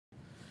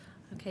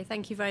Okay,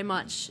 thank you very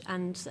much,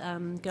 and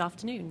good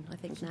afternoon, I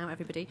think now,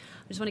 everybody.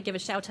 I just want to give a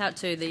shout-out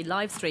to the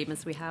live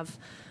streamers we have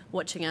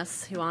watching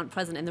us who aren't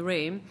present in the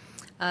room.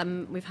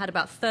 We've had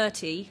about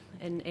 30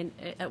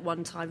 at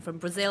one time from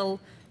Brazil,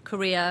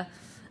 Korea,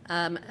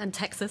 and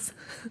Texas,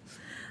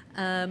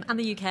 and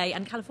the UK,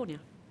 and California.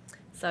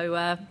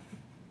 So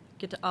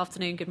good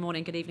afternoon, good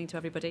morning, good evening to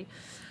everybody.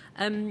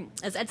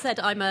 As Ed said,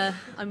 I'm a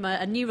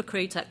new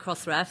recruit at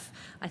Crossref.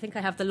 I think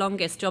I have the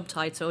longest job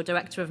title,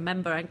 Director of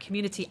Member and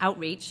Community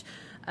Outreach,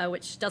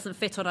 which doesn't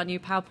fit on our new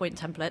PowerPoint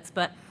templates,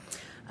 but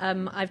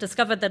I've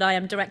discovered that I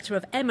am Director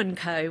of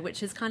M&Co,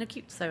 which is kind of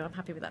cute, so I'm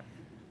happy with that.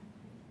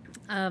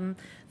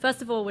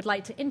 First of all, I would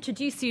like to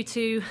introduce you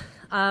to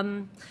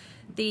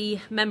the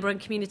Member and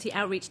Community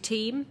Outreach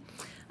team,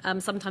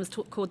 sometimes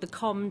called the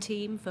COM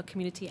team for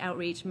Community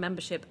Outreach,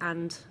 Membership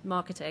and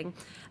Marketing.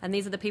 And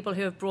these are the people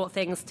who have brought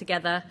things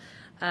together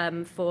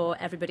for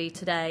everybody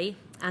today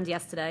and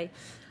yesterday.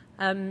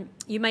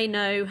 You may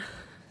know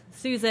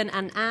Susan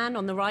and Anne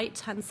on the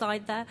right-hand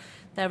side there.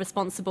 They're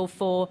responsible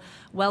for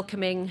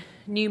welcoming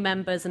new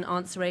members and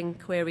answering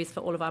queries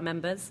for all of our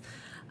members.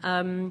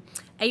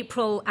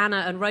 April,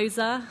 Anna and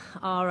Rosa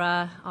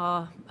are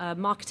our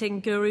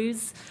marketing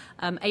gurus.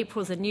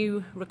 April's a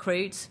new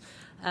recruit,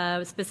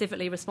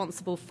 specifically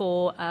responsible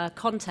for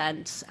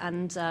content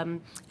and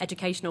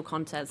educational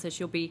content. So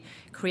she'll be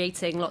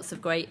creating lots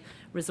of great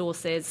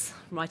resources,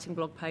 writing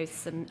blog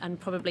posts, and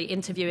probably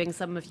interviewing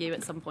some of you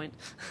at some point.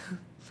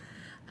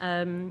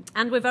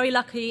 And we're very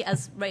lucky,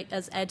 as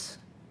Ed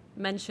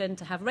mentioned,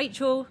 to have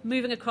Rachel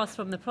moving across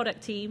from the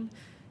product team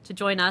to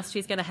join us.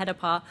 She's going to head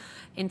up our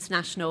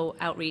international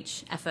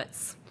outreach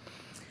efforts.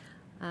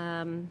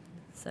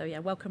 So yeah,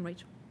 welcome,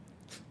 Rachel.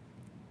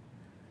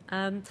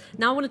 Now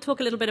I want to talk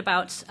a little bit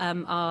about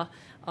our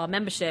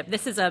membership.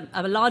 This is a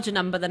larger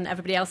number than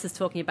everybody else is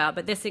talking about,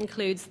 but this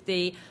includes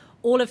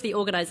all of the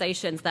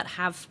organizations that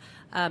have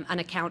an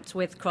account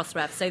with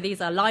Crossref. So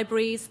these are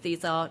libraries,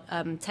 these are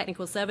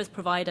technical service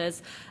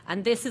providers,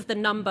 and this is the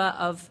number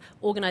of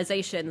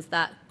organizations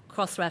that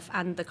Crossref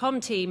and the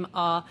COM team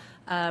are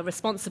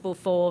responsible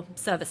for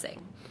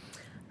servicing,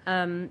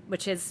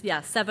 which is,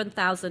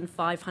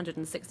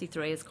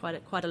 7,563 is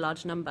quite a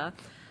large number.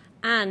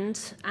 And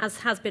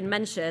as has been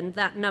mentioned,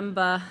 that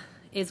number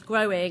is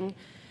growing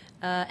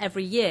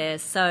every year.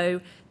 So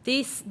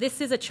this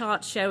is a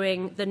chart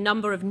showing the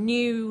number of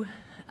new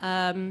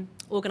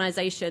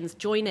organizations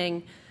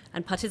joining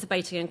and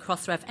participating in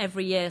Crossref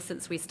every year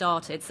since we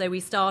started. So we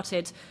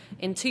started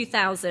in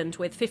 2000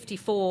 with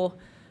 54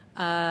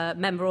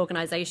 member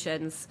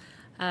organizations.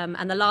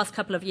 And the last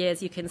couple of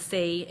years, you can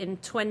see, in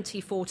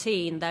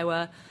 2014, there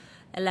were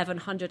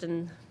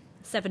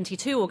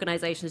 1,172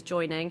 organizations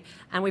joining,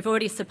 and we've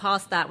already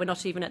surpassed that. We're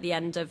not even at the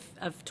end of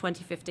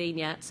 2015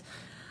 yet.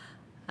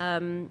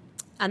 And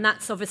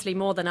that's obviously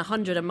more than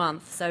 100 a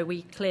month, so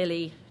we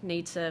clearly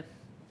need to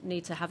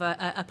have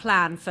a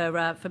plan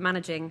for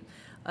managing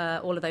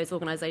all of those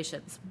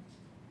organizations.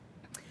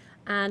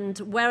 And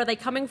where are they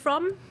coming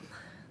from?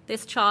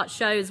 This chart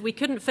shows we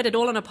couldn't fit it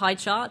all on a pie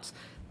chart.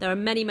 There are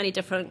many, many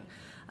different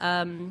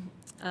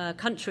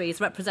countries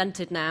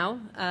represented now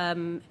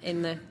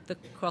in the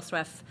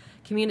Crossref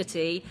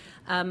community.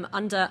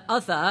 Under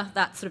other,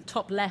 that sort of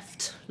top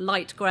left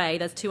light grey,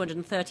 there's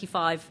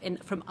 235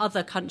 from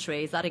other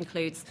countries. That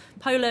includes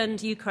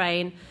Poland,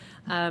 Ukraine,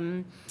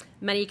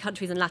 many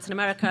countries in Latin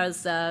America,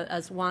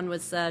 as Juan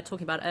was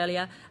talking about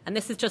earlier. And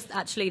this is just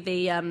actually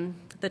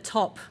the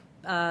top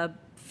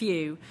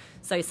few.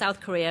 So South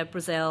Korea,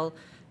 Brazil,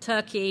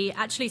 Turkey,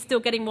 actually still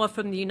getting more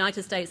from the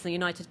United States and the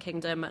United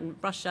Kingdom and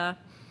Russia.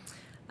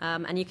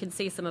 And you can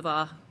see some of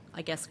our,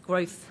 I guess,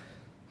 growth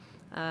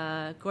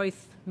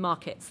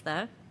markets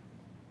there.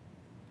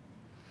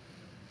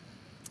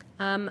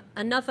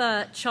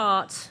 Another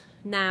chart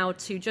now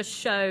to just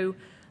show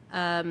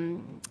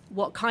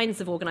what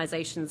kinds of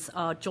organizations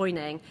are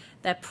joining.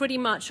 They're pretty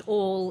much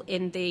all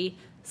in the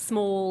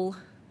small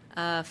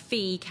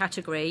fee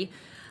category.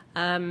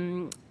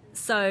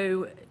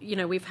 So,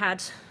 we've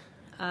had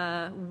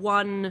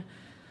one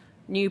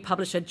new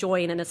publisher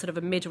join in a sort of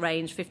a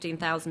mid-range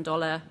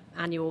 $15,000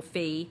 annual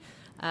fee.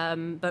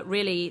 But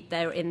really,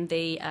 they're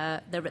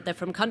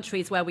from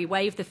countries where we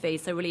waive the fee,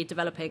 so really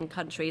developing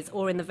countries,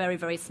 or in the very,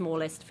 very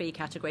smallest fee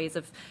categories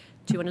of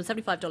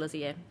 $275 a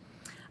year.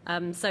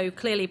 So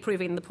clearly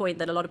proving the point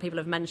that a lot of people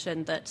have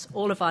mentioned, that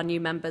all of our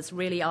new members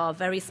really are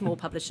very small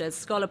publishers,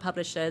 scholar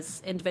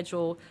publishers,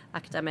 individual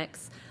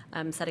academics,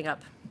 setting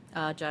up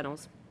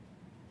journals.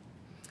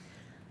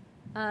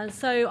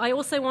 So I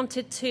also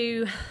wanted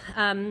to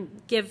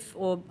give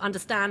or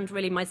understand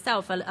really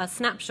myself a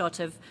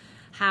snapshot of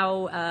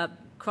how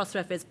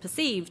Crossref is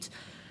perceived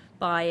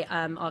by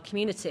our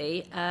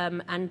community,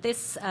 and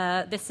this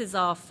is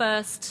our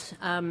first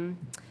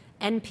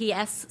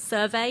NPS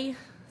survey,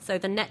 so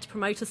the Net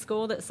Promoter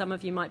Score that some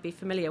of you might be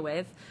familiar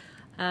with.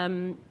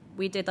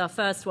 We did our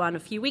first one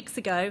a few weeks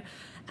ago,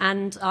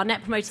 and our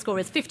Net Promoter Score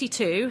is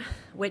 52,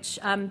 which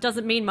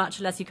doesn't mean much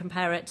unless you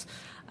compare it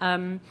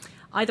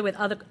either with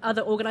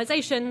other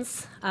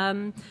organizations,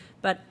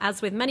 but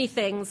as with many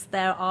things,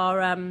 there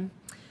are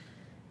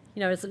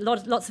there's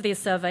lots of these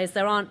surveys.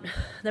 There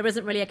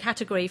isn't really a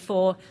category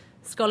for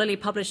scholarly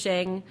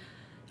publishing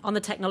on the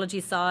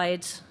technology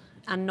side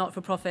and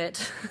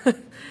not-for-profit.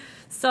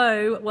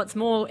 So what's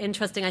more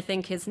interesting, I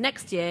think, is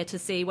next year to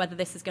see whether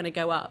this is going to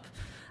go up,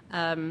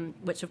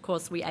 which, of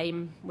course, we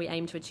aim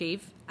to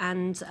achieve.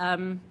 And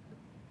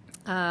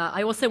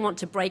I also want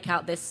to break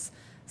out this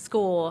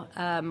score,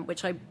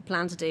 which I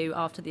plan to do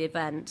after the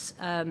event,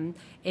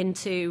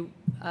 into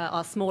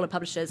our smaller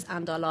publishers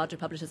and our larger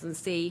publishers, and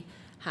see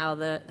how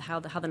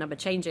the number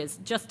changes.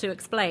 Just to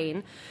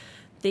explain,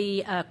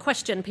 the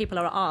question people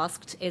are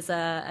asked is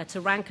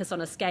to rank us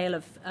on a scale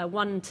of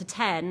 1 to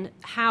 10.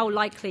 How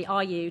likely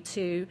are you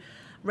to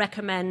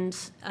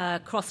recommend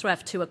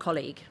Crossref to a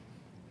colleague?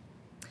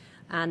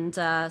 And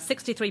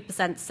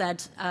 63%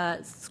 said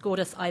scored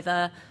us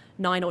either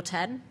 9 or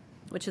 10,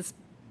 which is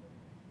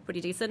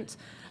pretty decent.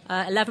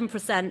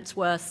 11%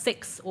 were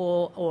 6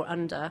 or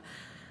under.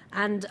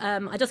 And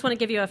I just want to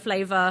give you a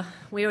flavour.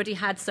 We already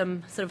had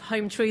some sort of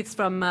home truths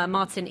from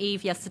Martin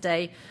Eve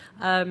yesterday,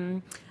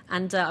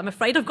 and I'm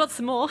afraid I've got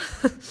some more.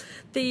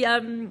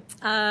 The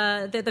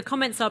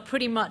comments are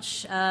pretty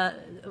much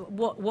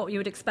what you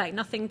would expect.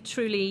 Nothing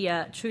truly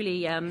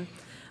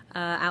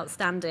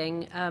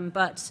outstanding,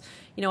 but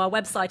our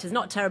website is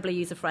not terribly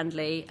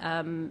user-friendly.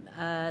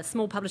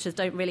 Small publishers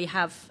don't really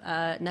have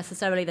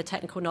necessarily the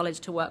technical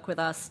knowledge to work with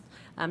us.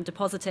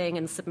 Depositing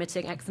and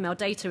submitting XML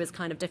data is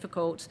kind of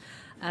difficult.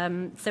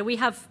 So we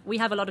have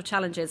a lot of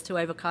challenges to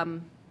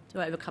overcome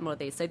all of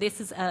these. So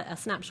this is a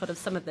snapshot of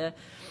some of the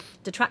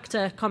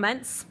detractor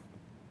comments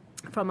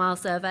from our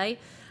survey.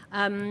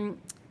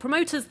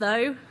 Promoters,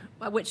 though,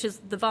 which is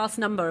the vast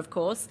number, of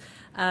course,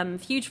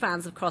 huge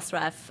fans of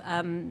Crossref.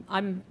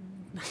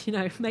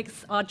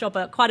 Makes our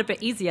job quite a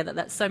bit easier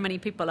that so many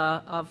people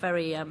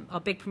are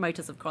big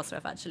promoters of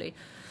Crossref, actually.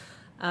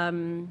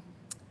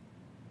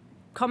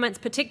 Comments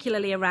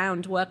particularly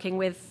around working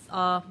with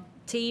our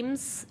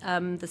teams,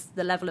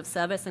 the level of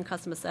service and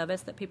customer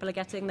service that people are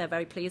getting, they're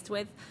very pleased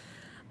with.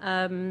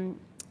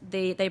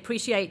 They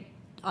appreciate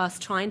us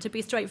trying to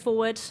be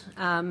straightforward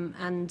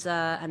and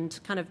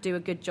kind of do a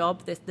good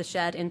job, the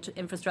shared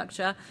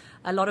infrastructure.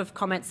 A lot of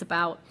comments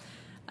about,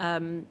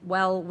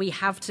 we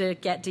have to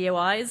get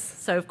DOIs,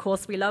 so of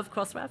course we love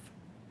Crossref.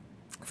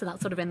 So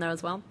that's sort of in there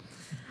as well.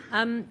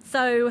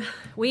 So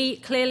we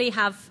clearly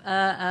have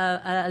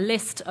a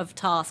list of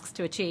tasks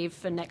to achieve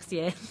for next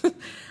year.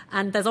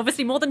 And there's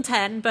obviously more than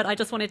 10, but I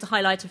just wanted to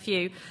highlight a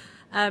few.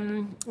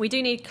 We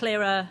do need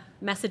clearer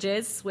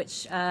messages,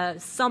 which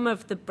some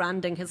of the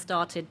branding has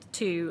started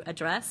to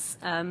address.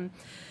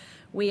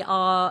 We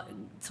are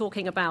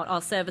talking about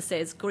our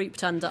services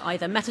grouped under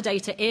either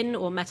metadata in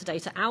or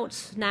metadata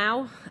out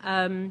now.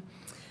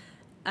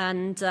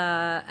 And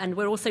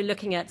we're also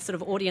looking at sort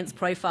of audience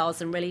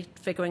profiles and really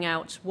figuring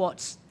out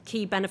what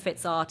key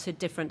benefits are to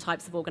different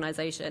types of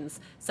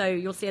organizations. So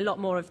you'll see a lot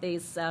more of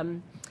these,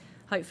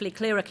 hopefully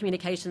clearer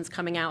communications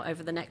coming out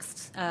over the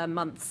next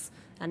months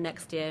and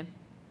next year.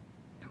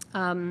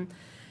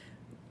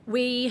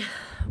 We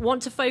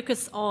want to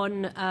focus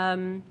on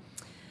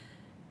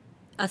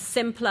a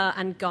simpler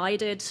and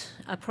guided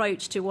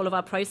approach to all of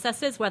our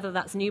processes, whether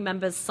that's new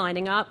members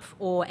signing up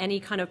or any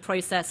kind of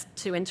process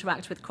to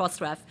interact with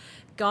Crossref.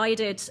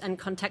 Guided and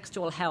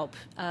contextual help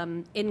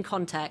in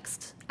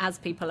context as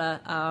people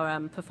are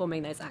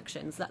performing those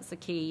actions. That's the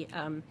key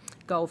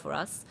goal for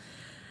us.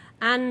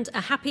 And a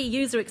happy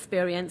user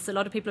experience. A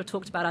lot of people have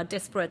talked about our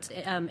disparate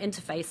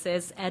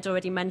interfaces. Ed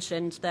already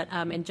mentioned that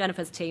in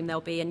Jennifer's team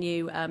there'll be a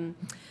new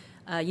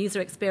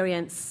user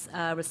experience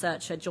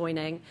researcher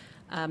joining,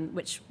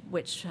 which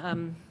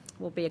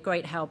will be a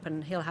great help,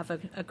 and he'll have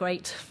a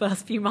great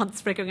first few months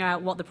figuring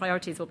out what the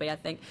priorities will be, I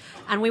think.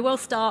 And we will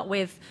start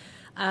with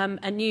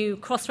a new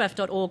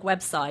crossref.org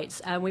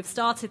website. We've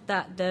started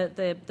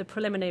the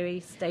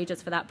preliminary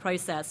stages for that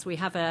process. We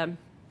have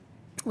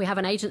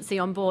an agency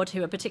on board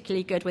who are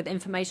particularly good with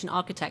information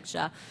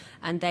architecture,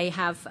 and they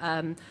have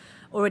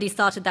already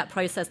started that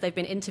process. They've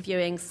been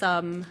interviewing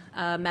some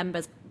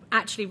members,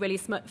 actually really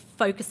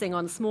focusing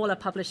on smaller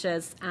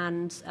publishers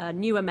and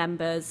newer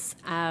members,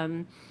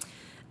 and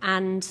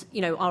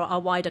our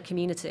wider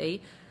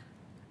community.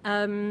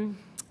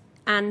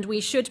 And we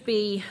should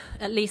be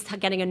at least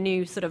getting a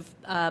new sort of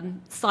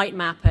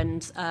sitemap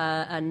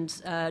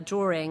and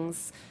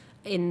drawings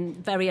in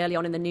very early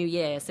on in the new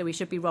year. So we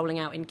should be rolling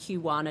out in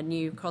Q1 a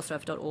new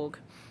crossref.org,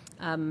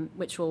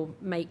 which will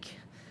make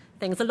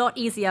things a lot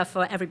easier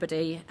for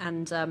everybody,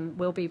 and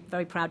we'll be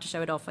very proud to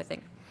show it off, I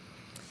think.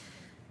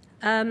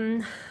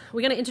 We're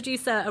going to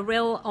introduce a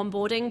real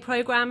onboarding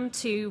program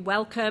to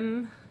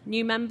welcome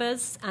new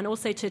members and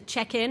also to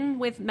check in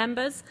with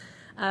members.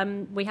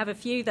 We have a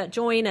few that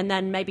join and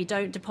then maybe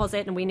don't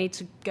deposit, and we need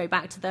to go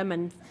back to them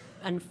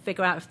and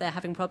figure out if they're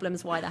having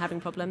problems, why they're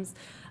having problems.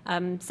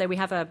 So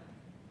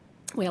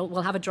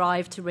we'll have a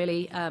drive to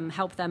really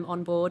help them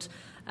on board,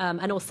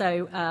 and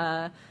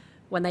also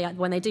when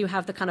they do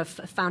have the kind of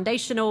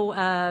foundational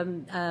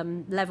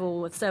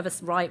level of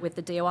service right with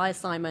the DOI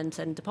assignment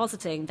and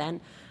depositing, then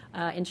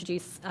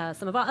introduce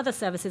some of our other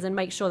services and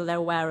make sure that they're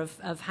aware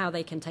of how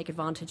they can take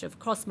advantage of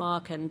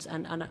Crossmark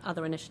and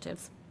other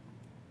initiatives.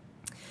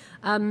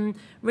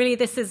 Really,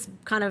 this is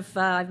kind of,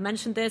 I've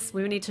mentioned this,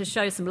 we need to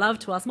show some love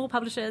to our small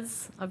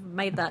publishers. I've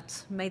made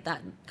that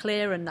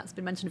clear, and that's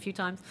been mentioned a few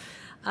times.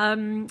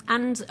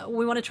 And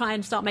we want to try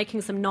and start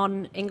making some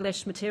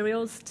non-English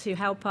materials to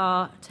help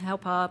our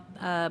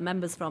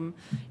members from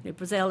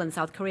Brazil and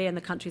South Korea and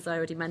the countries I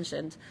already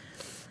mentioned.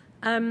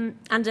 And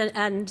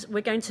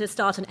we're going to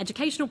start an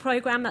educational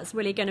program that's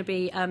really going to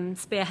be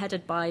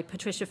spearheaded by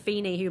Patricia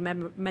Feeney, who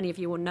many of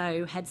you will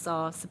know heads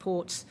our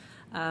support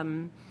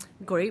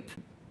group.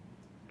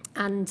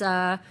 And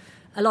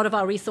a lot of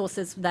our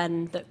resources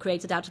then that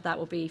created out of that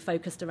will be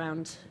focused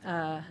around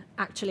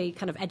actually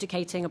kind of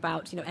educating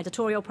about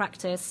editorial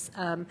practice,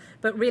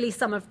 but really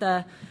some of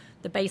the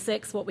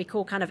basics, what we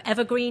call kind of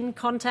evergreen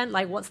content,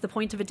 like what's the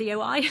point of a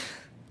DOI,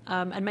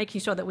 and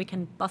making sure that we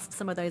can bust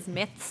some of those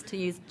myths, to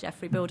use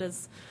Jeffrey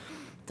Builder's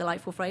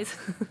delightful phrase.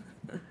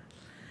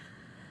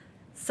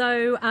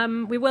 So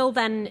we will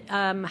then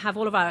have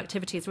all of our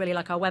activities, really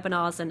like our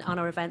webinars and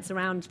our events,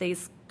 around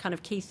these kind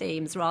of key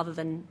themes rather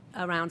than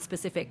around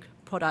specific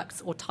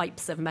products or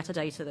types of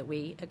metadata that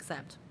we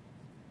accept.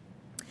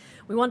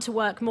 We want to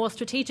work more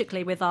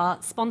strategically with our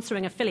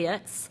sponsoring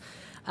affiliates.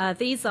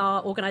 These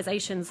are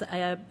organizations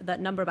that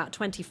number about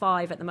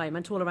 25 at the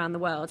moment all around the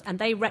world, and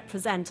they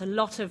represent a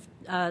lot of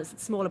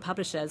smaller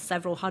publishers,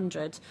 several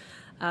hundred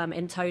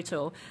in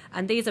total.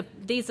 And these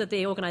are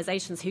the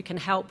organizations who can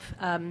help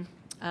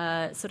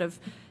sort of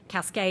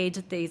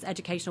cascade these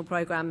educational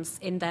programs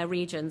in their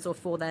regions or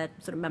for their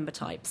sort of member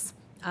types.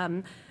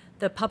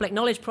 The Public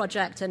Knowledge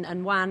Project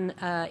and WAN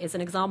is an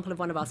example of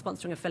one of our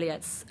sponsoring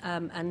affiliates,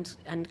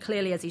 and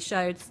clearly, as he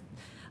showed,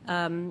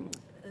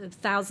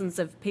 thousands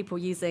of people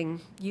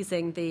using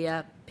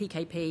the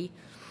PKP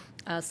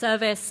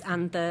service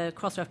and the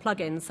Crossref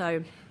plugin.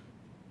 So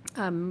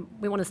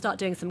we want to start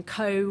doing some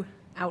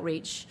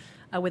co-outreach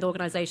with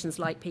organizations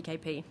like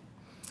PKP.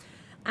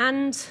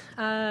 And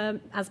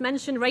as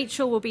mentioned,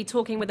 Rachel will be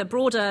talking with a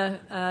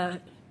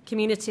broader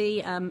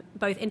community,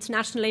 both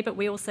internationally, but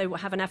we also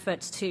have an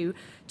effort to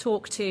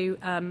talk to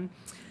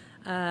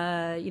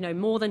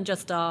more than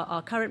just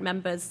our current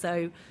members,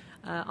 so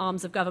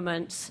arms of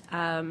government,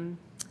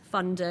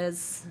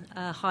 funders,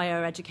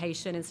 higher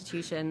education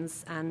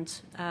institutions,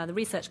 and the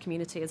research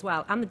community as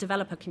well, and the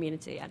developer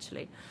community,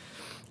 actually.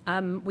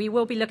 We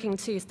will be looking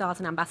to start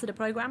an ambassador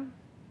program,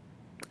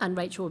 and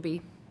Rachel will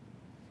be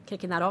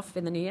kicking that off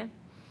in the new year.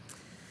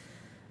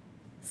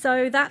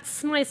 So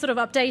that's my sort of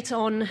update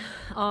on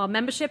our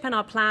membership and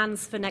our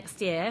plans for next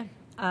year.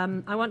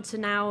 I want to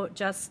now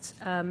just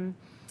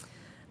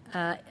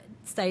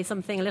say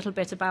something a little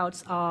bit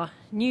about our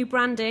new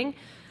branding.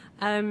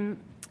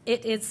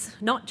 It is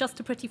not just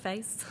a pretty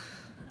face,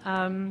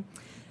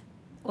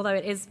 although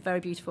it is very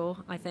beautiful,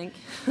 I think.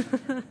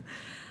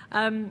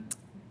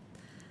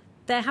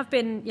 There have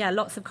been,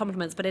 lots of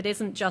compliments, but it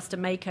isn't just a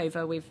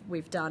makeover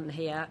we've done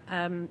here.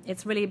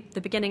 It's really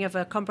the beginning of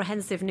a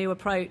comprehensive new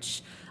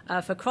approach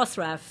for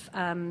Crossref,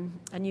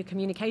 a new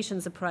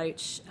communications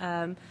approach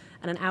and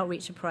an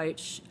outreach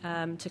approach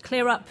to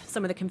clear up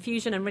some of the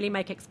confusion and really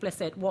make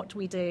explicit what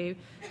we do,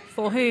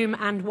 for whom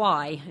and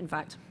why, in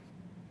fact.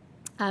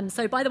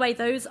 So, by the way,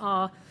 those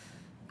are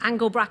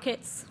angle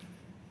brackets,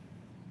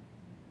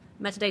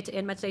 metadata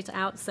in, metadata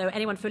out. So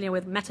anyone familiar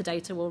with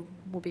metadata will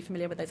be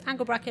familiar with those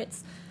angle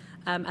brackets.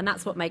 And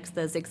that's what makes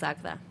the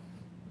zigzag there,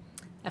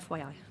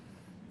 FYI,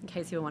 in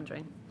case you were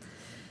wondering.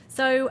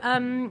 So,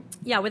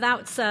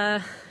 without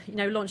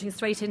launching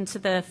straight into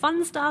the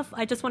fun stuff,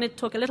 I just wanted to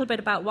talk a little bit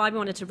about why we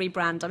wanted to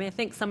rebrand. I mean, I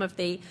think some of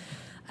the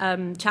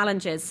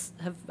challenges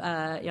have,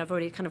 I've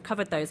already kind of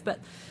covered those, but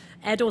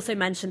Ed also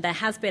mentioned there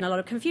has been a lot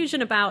of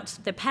confusion about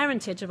the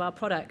parentage of our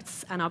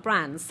products and our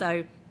brands.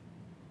 So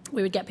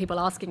we would get people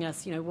asking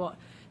us, what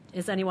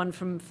is anyone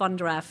from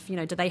FundRef,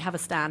 do they have a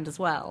stand as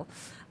well?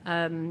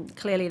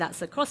 Clearly,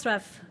 that's a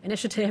Crossref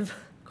initiative,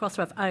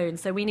 Crossref owned,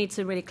 so we need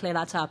to really clear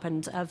that up,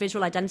 and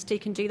visual identity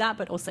can do that,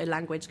 but also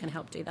language can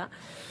help do that.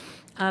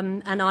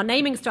 And our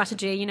naming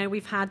strategy,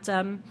 we've had,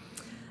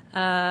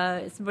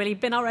 it's really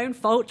been our own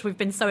fault. We've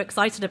been so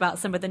excited about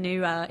some of the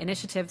new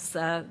initiatives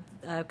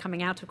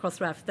coming out of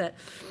Crossref that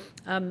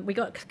we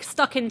got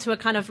stuck into a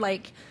kind of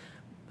like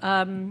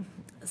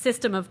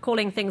system of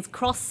calling things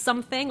cross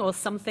something or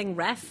something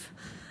ref.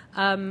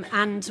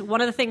 And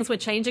one of the things we're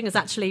changing is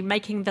actually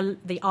making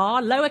the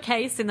R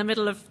lowercase in the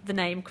middle of the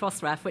name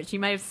Crossref, which you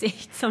may have seen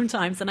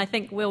sometimes, and I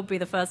think we'll be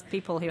the first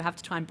people who have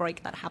to try and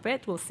break that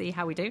habit. We'll see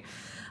how we do.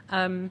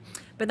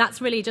 But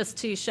that's really just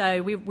to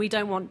show we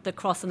don't want the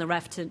cross and the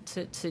ref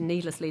to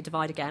needlessly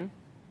divide again.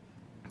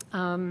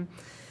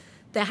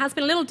 There has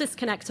been a little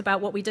disconnect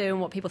about what we do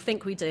and what people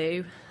think we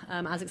do,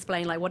 as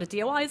explained, like what a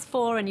DOI is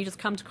for, and you just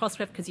come to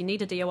Crossref because you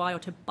need a DOI or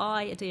to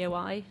buy a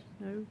DOI.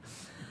 No.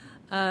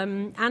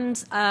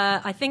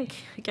 I think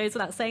it goes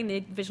without saying the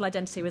visual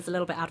identity was a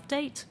little bit out of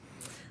date,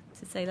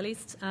 to say the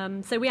least.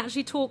 So we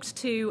actually talked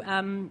to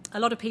a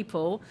lot of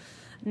people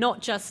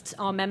not just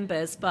our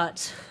members,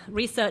 but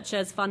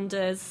researchers,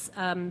 funders,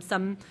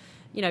 some,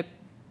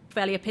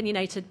 fairly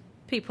opinionated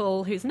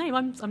people whose name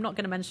I'm not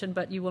going to mention,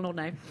 but you will all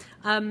know.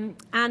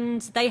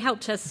 And they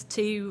helped us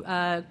to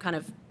kind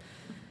of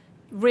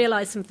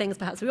realize some things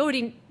perhaps we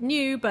already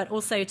knew, but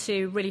also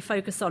to really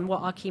focus on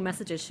what our key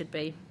messages should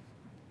be.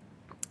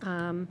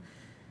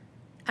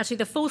 Actually,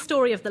 the full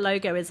story of the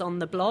logo is on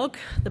the blog.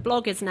 The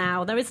blog is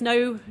now, there is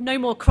no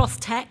more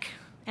cross-tech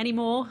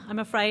anymore, I'm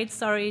afraid.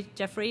 Sorry,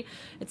 Jeffrey.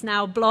 It's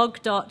now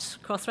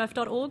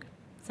blog.crossref.org.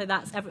 So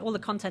that's all the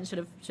content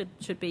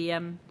should be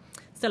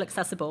still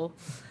accessible.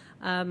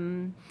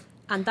 And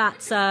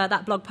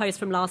that blog post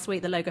from last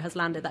week, the logo has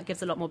landed. That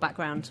gives a lot more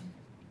background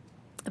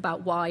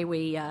about why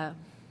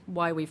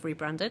we've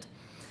rebranded.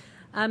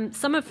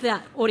 Some of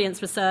that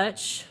audience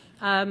research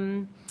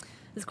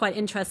is quite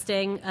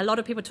interesting. A lot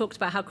of people talked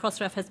about how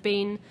Crossref has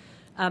been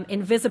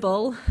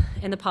invisible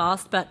in the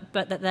past, but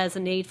that there's a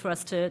need for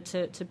us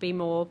to be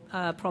more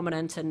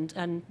prominent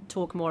and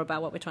talk more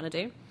about what we're trying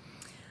to do.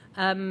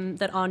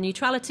 That our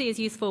neutrality is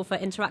useful for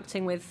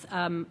interacting with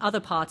other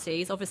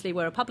parties. Obviously,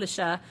 we're a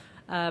publisher,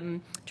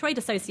 trade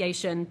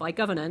association by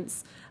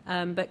governance,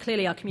 but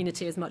clearly our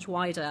community is much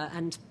wider,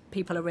 and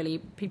people are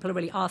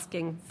really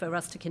asking for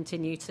us to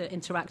continue to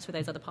interact with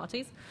those other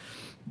parties.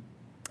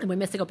 And we're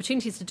missing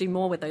opportunities to do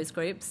more with those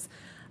groups.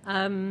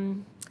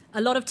 A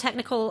lot of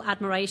technical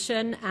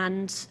admiration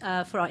and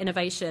for our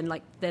innovation,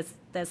 like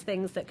there's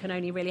things that can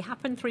only really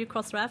happen through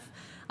Crossref.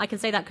 I can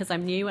say that because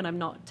I'm new and I'm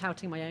not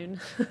touting my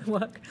own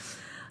work.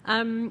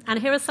 And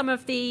here are some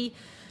of the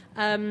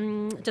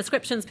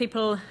descriptions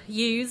people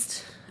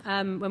used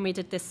when we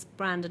did this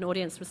brand and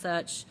audience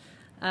research.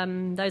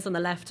 Those on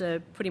the left are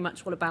pretty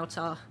much all about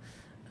our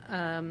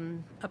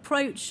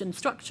approach and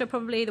structure,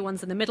 probably. The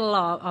ones in the middle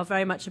are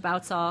very much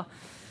about our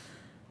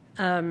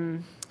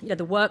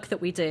the work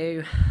that we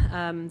do,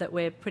 that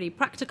we're pretty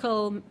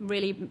practical,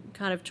 really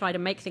kind of try to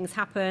make things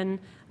happen,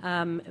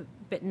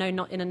 but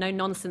not in a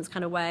no-nonsense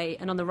kind of way.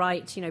 And on the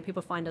right,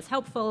 people find us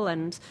helpful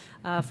and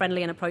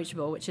friendly and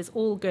approachable, which is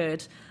all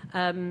good.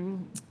 I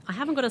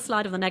haven't got a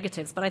slide of the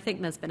negatives, but I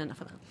think there's been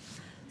enough of that.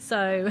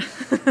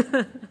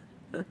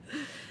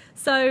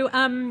 So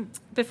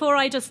before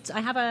I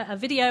have a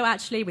video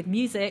actually with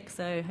music,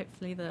 so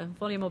hopefully the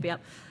volume will be up.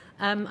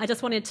 I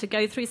just wanted to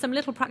go through some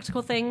little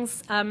practical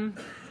things. I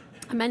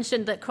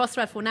mentioned that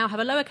Crossref will now have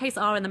a lowercase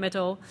r in the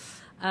middle.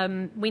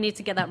 We need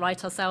to get that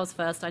right ourselves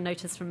first, I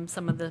noticed from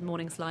some of the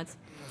morning slides.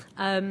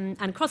 And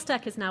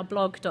CrossTech is now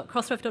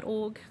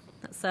blog.crossref.org.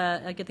 That's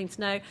a good thing to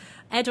know.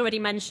 Ed already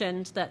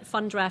mentioned that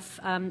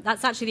FundRef,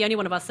 that's actually the only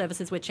one of our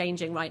services we're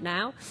changing right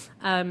now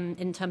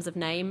in terms of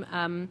name.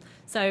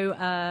 So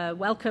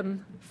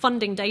welcome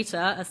funding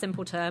data, a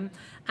simple term,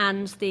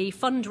 and the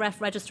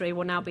FundRef registry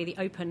will now be the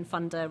Open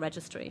Funder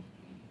Registry.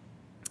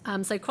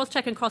 So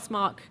CrossCheck and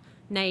CrossMark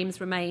names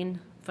remain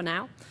for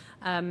now.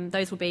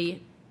 Those will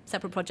be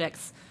separate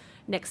projects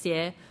next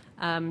year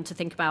to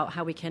think about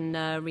how we can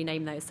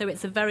rename those. So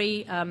it's a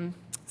very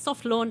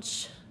soft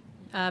launch,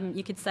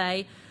 you could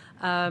say,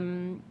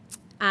 and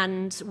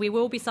we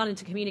will be starting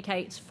to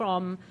communicate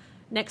from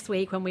next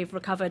week when we've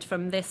recovered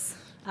from this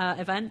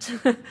event.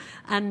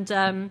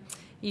 And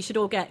you should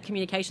all get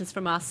communications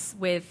from us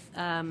with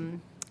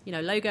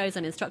logos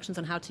and instructions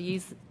on how to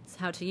use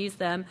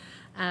them.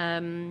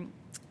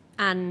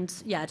 And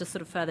yeah, just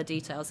sort of further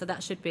details. So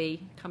that should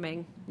be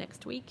coming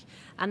next week.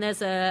 And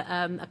there's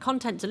a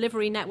content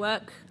delivery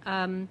network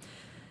at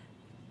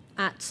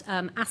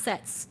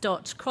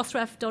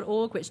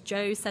assets.crossref.org, which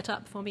Joe set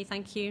up for me.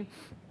 Thank you.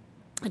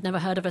 I'd never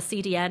heard of a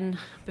CDN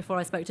before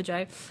I spoke to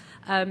Joe.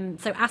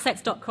 So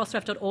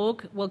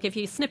assets.crossref.org will give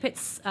you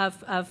snippets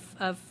of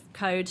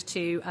code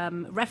to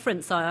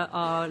reference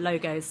our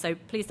logos. So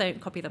please don't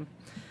copy them.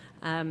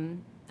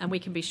 And we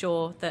can be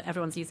sure that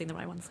everyone's using the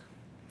right ones.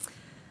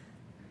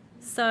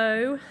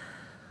 So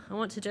I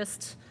want to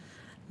just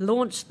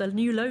launch the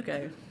new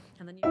logo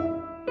and the new.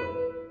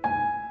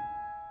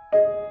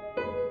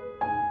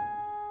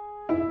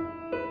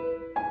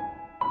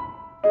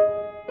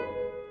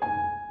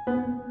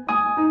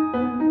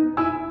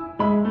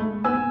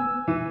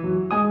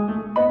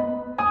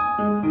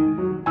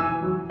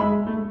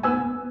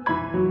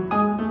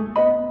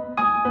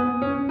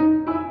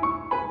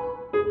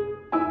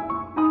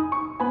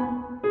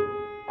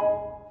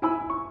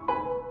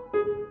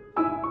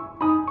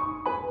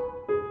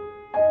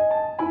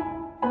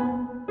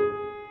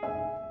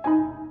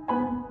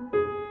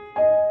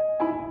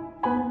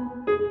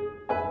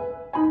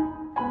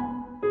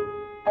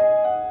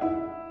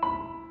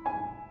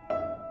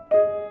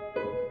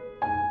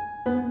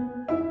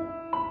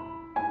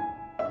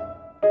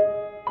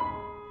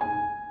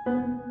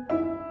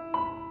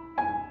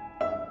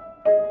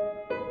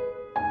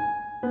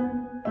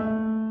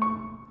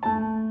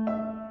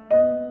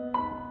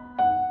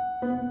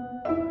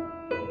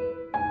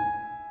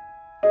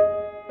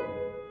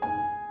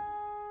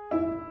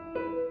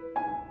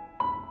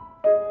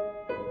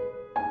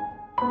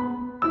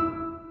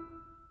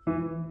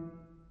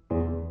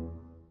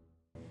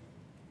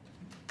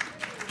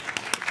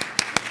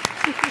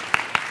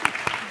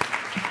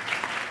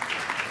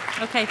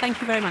 Okay, thank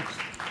you very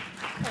much.